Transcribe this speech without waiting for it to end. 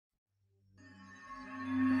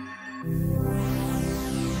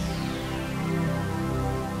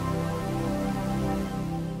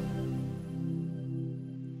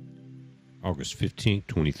August 15th,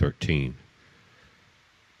 2013.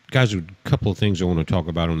 Guys, a couple of things I want to talk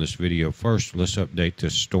about on this video. First, let's update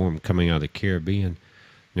this storm coming out of the Caribbean.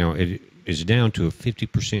 Now, it is down to a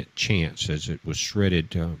 50% chance as it was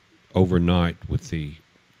shredded overnight with the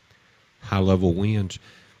high-level winds,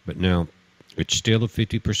 but now it's still a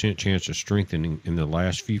 50% chance of strengthening. In the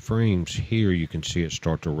last few frames here, you can see it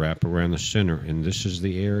start to wrap around the center, and this is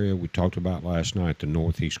the area we talked about last night, the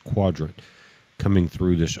northeast quadrant, coming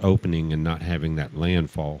through this opening and not having that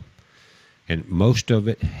landfall. And most of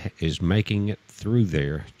it is making it through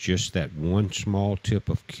there, just that one small tip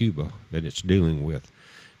of Cuba that it's dealing with.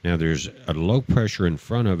 Now, there's a low pressure in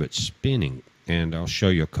front of it spinning, and I'll show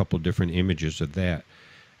you a couple different images of that.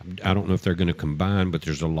 I don't know if they're going to combine, but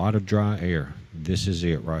there's a lot of dry air. This is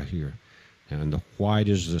it right here. And the white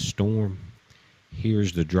is the storm.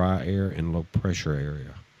 Here's the dry air and low pressure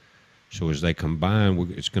area. So as they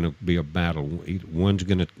combine, it's going to be a battle. One's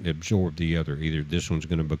going to absorb the other. Either this one's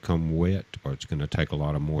going to become wet or it's going to take a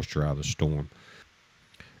lot of moisture out of the storm.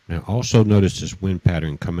 Now, also notice this wind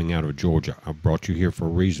pattern coming out of Georgia. I brought you here for a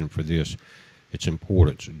reason for this. It's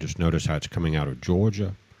important. So just notice how it's coming out of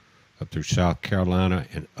Georgia, up through South Carolina,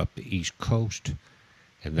 and up the East Coast.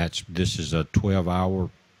 And this is a 12-hour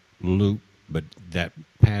loop, but that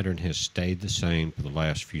pattern has stayed the same for the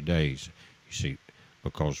last few days. You see,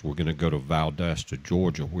 because we're going to go to Valdosta,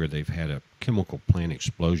 Georgia, where they've had a chemical plant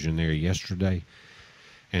explosion there yesterday.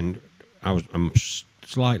 And I'm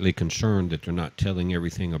slightly concerned that they're not telling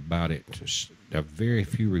everything about it. Very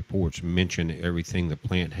few reports mention everything the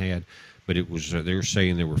plant had, but it was they were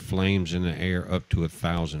saying there were flames in the air up to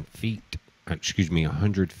 1,000 feet.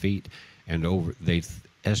 100 feet, and they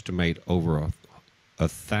estimate over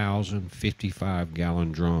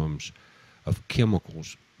 1,055-gallon drums of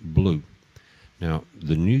chemicals blew. Now,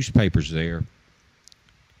 the newspapers there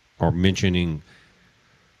are mentioning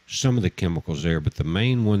some of the chemicals there, but the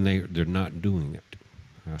main one, they're not doing it.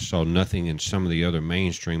 I saw nothing in some of the other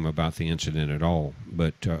mainstream about the incident at all.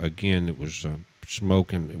 But again, it was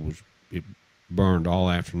smoke, and it burned all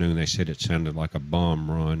afternoon. They said it sounded like a bomb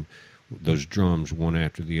run, those drums one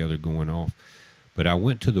after the other going off. But I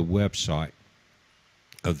went to the website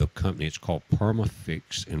of the company. It's called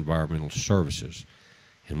Perma-Fix Environmental Services.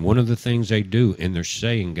 And one of the things they do, and they're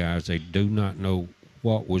saying, guys, they do not know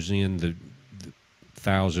what was in the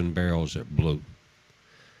 1,000 barrels that blew,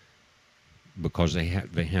 because they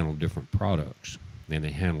handle different products and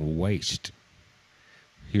they handle waste.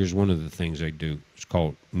 Here's one of the things they do. It's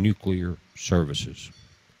called nuclear services.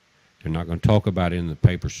 They're not going to talk about it in the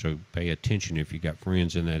paper, so pay attention if you got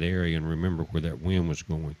friends in that area and remember where that wind was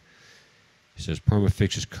going. It says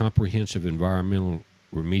Perma-Fix's comprehensive environmental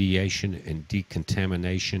remediation and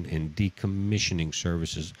decontamination and decommissioning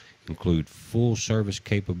services include full service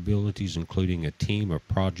capabilities, including a team of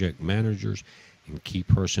project managers and key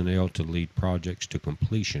personnel to lead projects to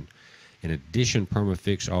completion. In addition,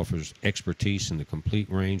 Perma-Fix offers expertise in the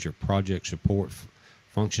complete range of project support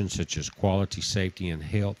functions such as quality, safety, and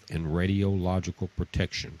health, and radiological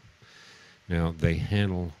protection. Now, they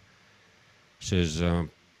handle, says,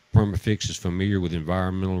 Perma-Fix is familiar with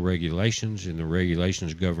environmental regulations and the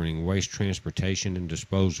regulations governing waste transportation and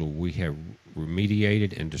disposal. We have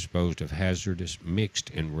remediated and disposed of hazardous, mixed,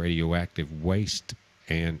 and radioactive waste,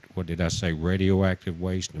 and what did I say, radioactive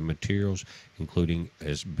waste and materials, including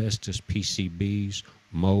asbestos, PCBs,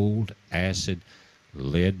 mold, acid,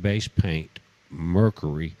 lead-based paint,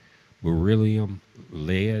 mercury, beryllium,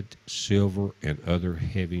 lead, silver, and other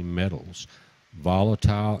heavy metals,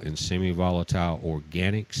 volatile and semi-volatile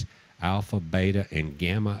organics, alpha, beta, and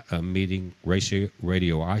gamma emitting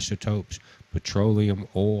radioisotopes, petroleum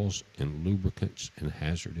oils, and lubricants, and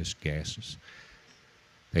hazardous gases.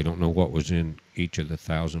 They don't know what was in each of the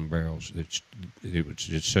 1,000 barrels. It's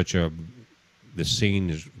such a, the scene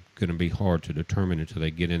is going to be hard to determine until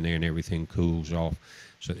they get in there and everything cools off.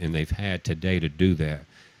 So, and they've had today to do that.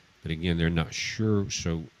 But again, they're not sure,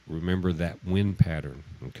 so remember that wind pattern,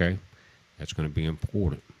 okay? That's going to be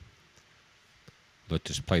important. Let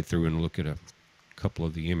this play through and look at a couple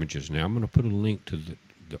of the images. Now, I'm going to put a link to the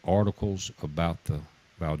articles about the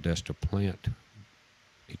Valdosta plant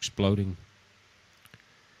exploding.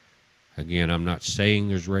 Again, I'm not saying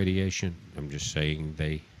there's radiation. I'm just saying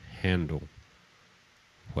they handle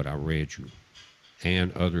what I read you,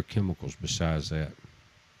 and other chemicals besides that,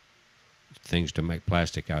 things to make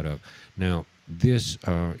plastic out of. Now, this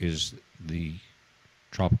is the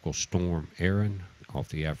tropical storm Erin off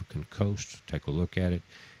the African coast. Take a look at it.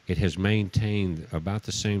 It has maintained about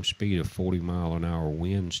the same speed of 40-mile-an-hour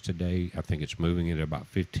winds today. I think it's moving at about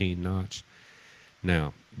 15 knots.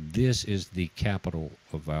 Now, this is the capital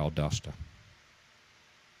of Valdosta.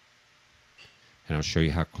 and I'll show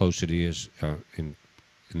you how close it is in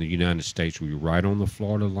the United States. We're right on the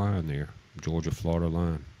Florida line there, Georgia-Florida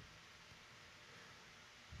line.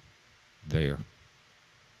 There.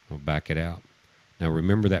 I'll back it out. Now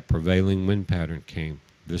remember that prevailing wind pattern came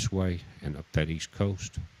this way and up that east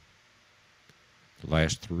coast. The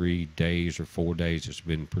last 3 days or 4 days it's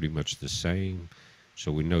been pretty much the same.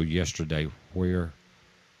 So we know yesterday where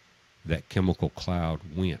that chemical cloud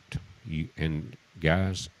went. And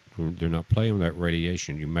guys, they're not playing with that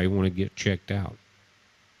radiation. You may want to get checked out.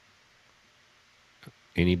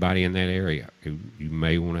 Anybody in that area, you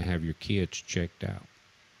may want to have your kids checked out.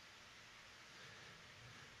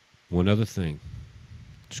 One other thing,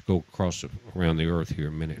 let's go around the earth here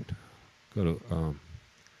a minute. Go to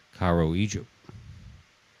Cairo, Egypt.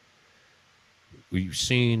 We've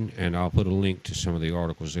seen, and I'll put a link to some of the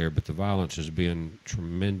articles there, but the violence has been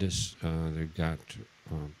tremendous. They've got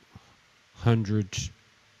hundreds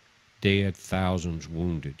dead, thousands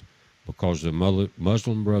wounded, because the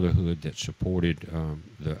Muslim Brotherhood that supported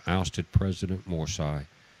the ousted President Morsi,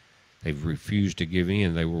 they've refused to give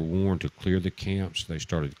in. They were warned to clear the camps. They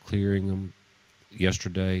started clearing them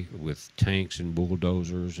yesterday with tanks and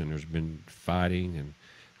bulldozers, and there's been fighting, and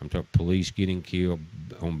I'm talking police getting killed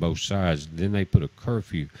on both sides. Then they put a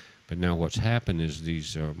curfew. But now what's happened is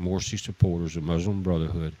these Morsi supporters, the Muslim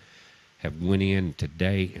Brotherhood, have went in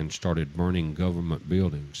today and started burning government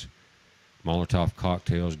buildings. Molotov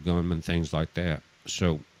cocktails, gunmen, things like that.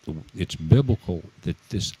 So it's biblical that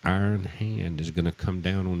this iron hand is going to come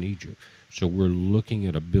down on Egypt. So we're looking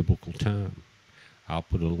at a biblical time. I'll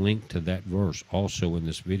put a link to that verse also in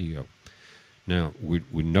this video. Now, we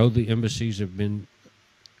know the embassies have been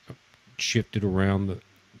shifted around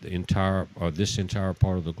this entire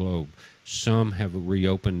part of the globe. Some have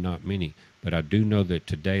reopened, not many. But I do know that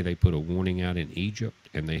today they put a warning out in Egypt,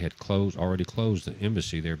 and they had already closed the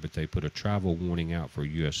embassy there, but they put a travel warning out for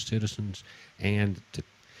U.S. citizens, and to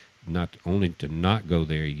not only to not go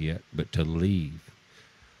there yet, but to leave.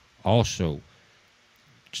 Also,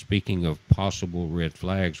 speaking of possible red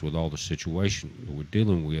flags with all the situation that we're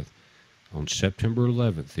dealing with, on September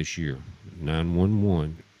 11th this year,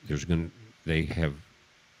 9/11, they have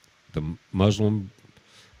the Muslim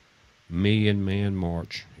Million Man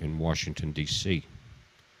March in Washington, D.C.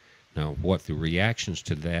 Now, what the reactions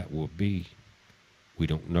to that will be, we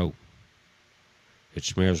don't know. It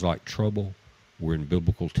smells like trouble. We're in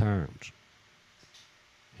biblical times.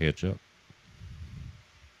 Heads up.